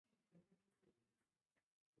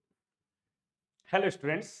Hello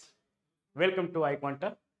students, welcome to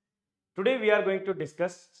iQuanta. Today we are going to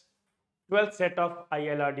discuss 12th set of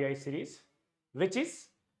iLRDI series, which is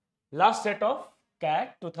last set of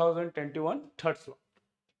CAT 2021 third slot.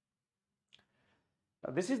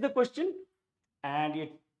 Now this is the question and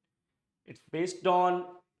it's based on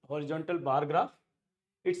horizontal bar graph.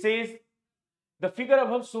 It says the figure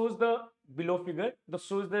above shows the below figure. This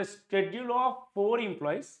shows the schedule of 4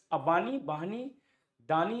 employees, Abani, Bahni,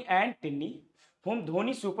 Danni and Tinni, whom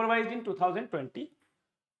Dhoni supervised in 2020.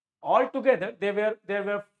 Altogether, there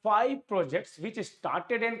were 5 projects which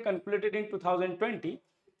started and concluded in 2020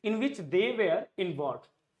 in which they were involved.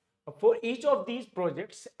 For each of these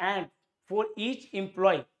projects and for each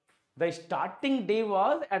employee, the starting day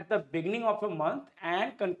was at the beginning of a month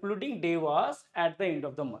and concluding day was at the end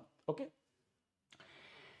of the month. Okay.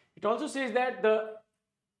 It also says that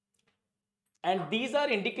these are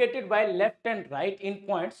indicated by left and right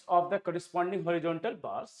endpoints of the corresponding horizontal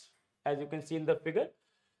bars, as you can see in the figure.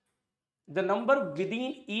 The number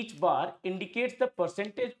within each bar indicates the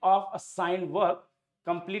percentage of assigned work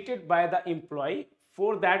completed by the employee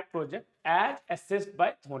for that project as assessed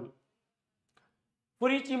by Dhoni.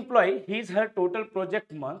 For each employee, her total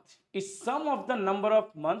project month is sum of the number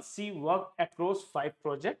of months she worked across 5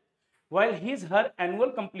 projects, while her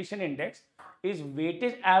annual completion index is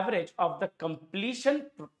weighted average of the completion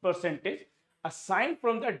percentage assigned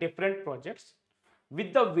from the different projects,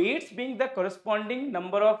 with the weights being the corresponding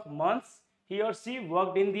number of months he or she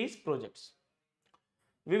worked in these projects.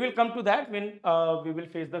 We will come to that when we will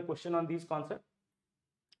face the question on these concepts.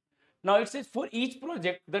 Now it says for each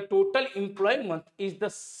project, the total employee month is the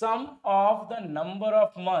sum of the number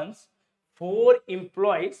of months 4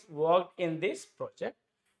 employees worked in this project,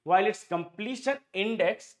 while its completion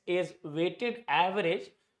index is weighted average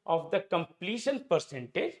of the completion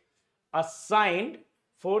percentage assigned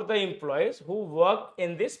for the employees who worked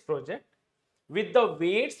in this project, with the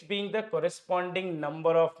weights being the corresponding number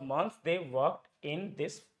of months they worked in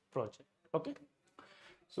this project. Okay.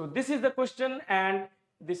 So this is the question and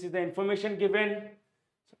this is the information given.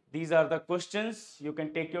 These are the questions. You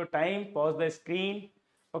can take your time, pause the screen,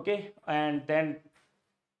 okay, and then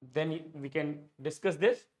we can discuss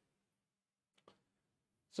this.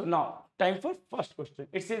 So now, time for first question.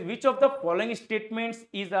 It says, which of the following statements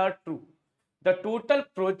are true? The total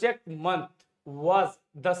project month was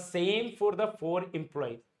the same for the 4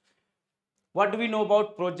 employees. What do we know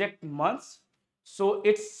about project months? So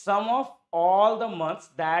it's sum of all the months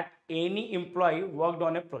that any employee worked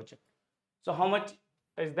on a project. So how much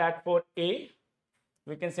is that for A?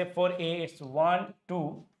 We can say for A it's 1,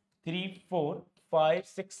 2, 3, 4, 5,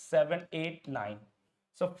 6, 7, 8, 9.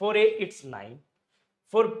 So for A it's 9.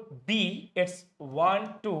 For B it's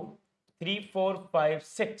 1, 2, 3, 4, 5,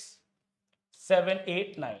 6, 7,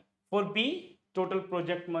 8, 9. For B, total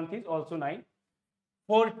project month is also 9.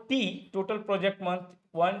 For T, total project month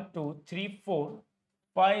 1, 2, 3, 4,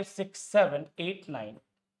 5, 6, 7, 8, 9.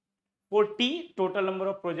 For T, total number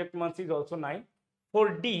of project months is also 9.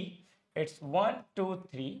 For D, it's 1, 2,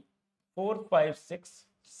 3, 4, 5, 6,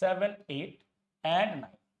 7, 8, and 9.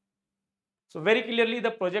 So very clearly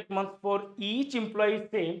the project month for each employee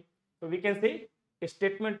is same. So we can say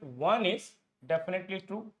statement 1 is definitely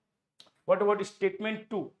true. What about statement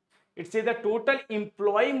 2? It says the total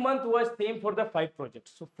employee month was same for the 5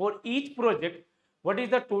 projects. So for each project, what is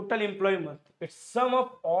the total employee month? It's sum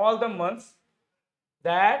of all the months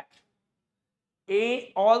that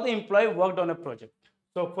all the employee worked on a project.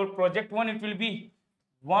 So for project 1, it will be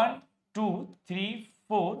 1, 2, 3,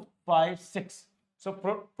 4, 5, 6. So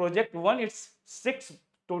project 1, it's 6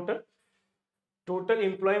 total. Total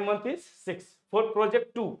employee month is 6. For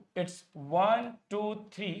project 2, it's 1, 2,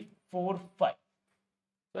 3, 4, 5.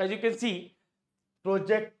 So as you can see,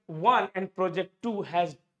 project 1 and project 2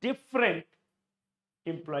 has different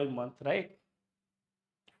employee month, right?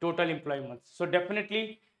 Total employee months. So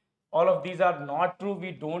definitely all of these are not true.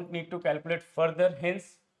 We don't need to calculate further.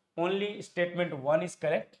 Hence, only statement 1 is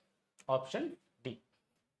correct. Option D.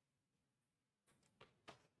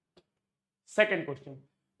 Second question.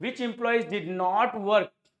 Which employees did not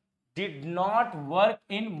work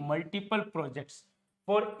in multiple projects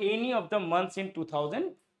for any of the months in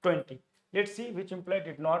 2020? Let's see which employee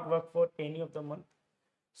did not work for any of the month.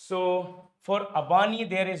 So for Abani,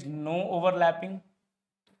 there is no overlapping,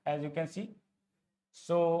 as you can see.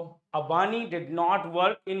 So Abani did not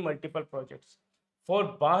work in multiple projects.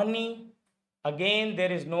 For Bahni, again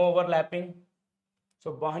there is no overlapping.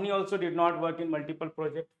 So Bahni also did not work in multiple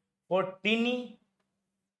projects. For Tinni,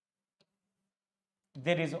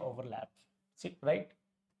 there is overlap. See, right?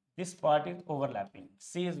 This part is overlapping.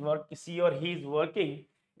 She or he is working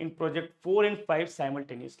in project 4 and 5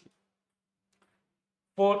 simultaneously.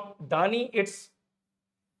 For Danni, it's,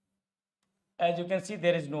 as you can see,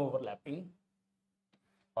 there is no overlapping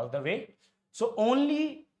all the way. So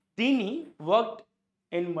only Tinni worked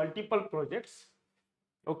in multiple projects.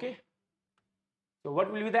 Okay. So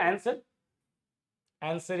what will be the answer?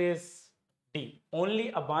 Answer is D.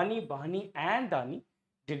 Only Abani, Bahni and Danni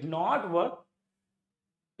did not work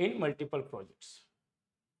in multiple projects.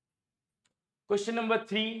 Question number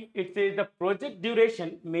 3, it says the project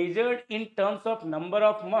duration measured in terms of number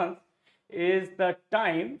of months is the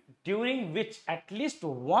time during which at least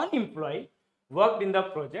one employee worked in the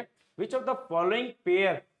project. Which of the following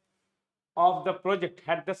pair of the project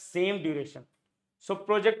had the same duration? So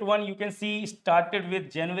project 1, you can see, started with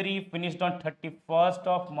January, finished on 31st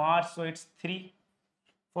of March, so it's 3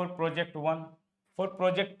 for project 1. For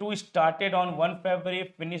project 2, started on 1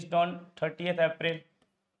 February, finished on 30th April,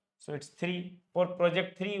 so it's 3. For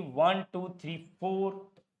project 3, 1, 2, 3, 4.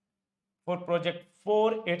 For project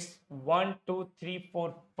 4, it's 1, 2, 3,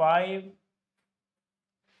 4, 5.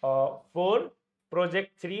 For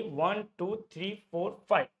project 3, 1, 2, 3, 4,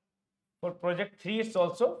 5. For project 3, it's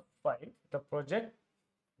also 5. The project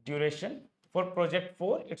duration. For project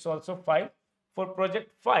 4, it's also 5. For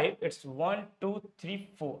project 5, it's 1, 2, 3,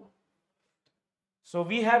 4. So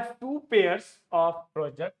we have two pairs of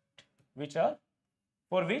project which are,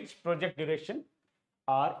 for which project duration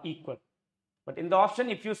are equal. But in the option,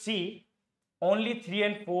 if you see, only 3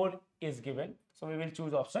 and 4 is given. So we will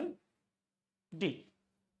choose option D.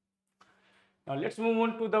 Now let's move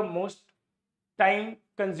on to the most time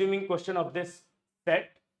consuming question of this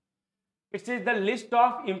set. It says the list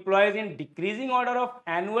of employees in decreasing order of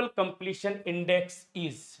annual completion index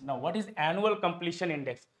is. Now what is annual completion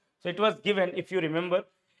index? So it was given, if you remember,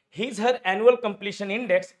 her annual completion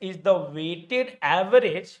index is the weighted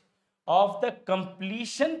average of the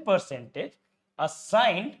completion percentage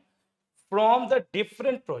assigned from the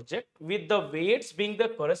different project, with the weights being the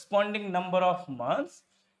corresponding number of months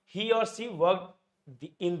he or she worked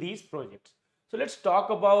in these projects. So let's talk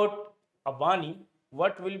about Abani.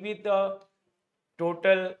 What will be the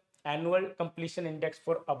total annual completion index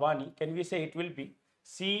for Abani? Can we say it will be,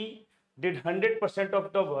 she did 100%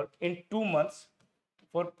 of the work in 2 months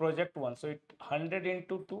for project 1. So it 100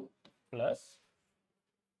 into 2 plus,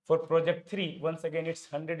 for project 3, once again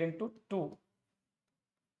it's 100 into 2.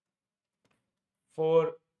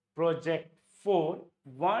 For project 4,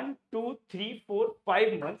 1, 2, 3, 4,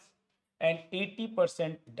 5 months and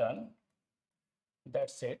 80% done.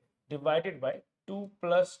 That's it. Divided by 2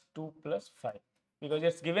 plus 2 plus 5. Because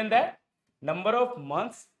it's given that number of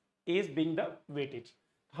months is being the weightage.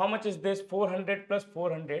 How much is this? 400 plus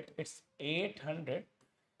 400. It's 800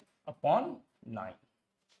 upon 9.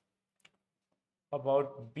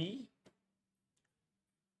 About B.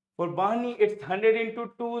 For Bahni, it's 100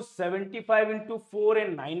 into 2, 75 into 4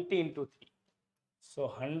 and 90 into 3. So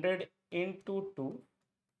 100 into 2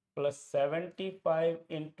 plus 75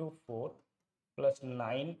 into 4 plus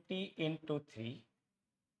 90 into 3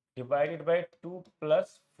 divided by 2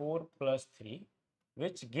 plus 4 plus 3,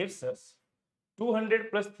 which gives us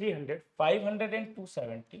 200 plus 300, 500 and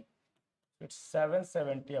 270. It's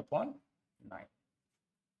 770 upon 9.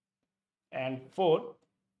 And 4,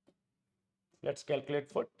 let's calculate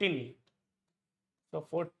for Tinni. So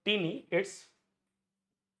for Tinni, it's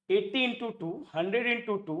 80 into 2, 100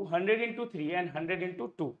 into 2, 100 into 3 and 100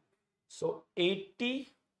 into 2. So 80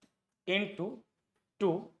 into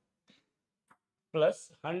 2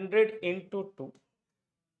 plus 100 into 2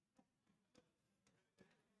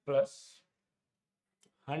 plus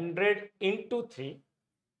 100 into 3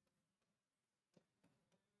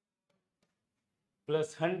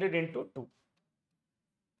 plus 100 into 2.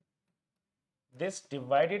 This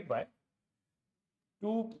divided by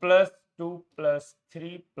 2 plus 2 plus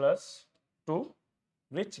 3 plus 2,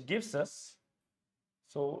 which gives us,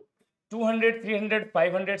 so 200, 300,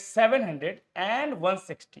 500, 700 and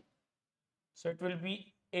 160. So it will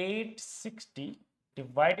be 860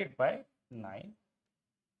 divided by 9.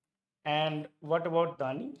 And what about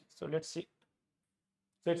Danni? So let's see.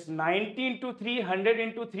 So it's 90 into 3, 100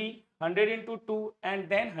 into 3, 100 into 2 and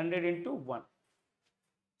then 100 into 1.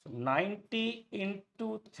 So 90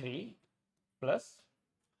 into 3 plus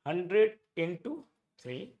 100 into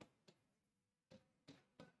 3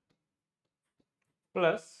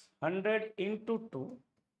 plus 100 into 2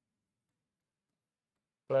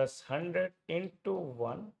 plus 100 into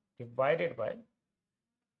 1 divided by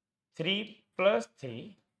 3 plus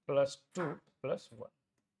 3 plus 2 plus 1,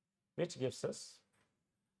 which gives us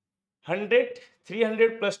 100,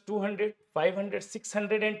 300 plus 200, 500,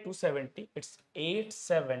 600 and 270. It's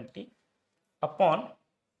 870 upon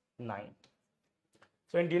 9.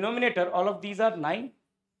 So in denominator, all of these are 9.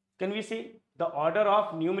 Can we see the order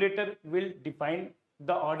of numerator will define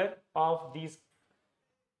the order of these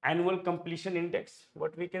annual completion index?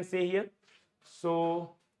 What we can say here?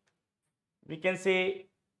 So we can say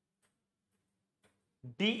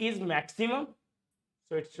D is maximum.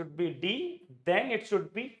 So it should be D, then it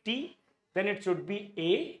should be T, then it should be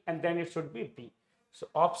A, and then it should be B. So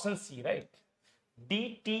option C, right?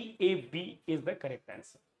 D, T, A, B is the correct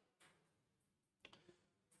answer.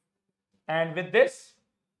 And with this,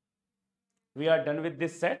 we are done with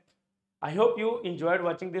this set. I hope you enjoyed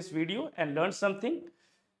watching this video and learned something.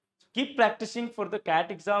 Keep practicing for the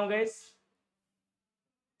CAT exam, guys.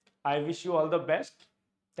 I wish you all the best.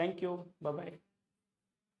 Thank you. Bye-bye.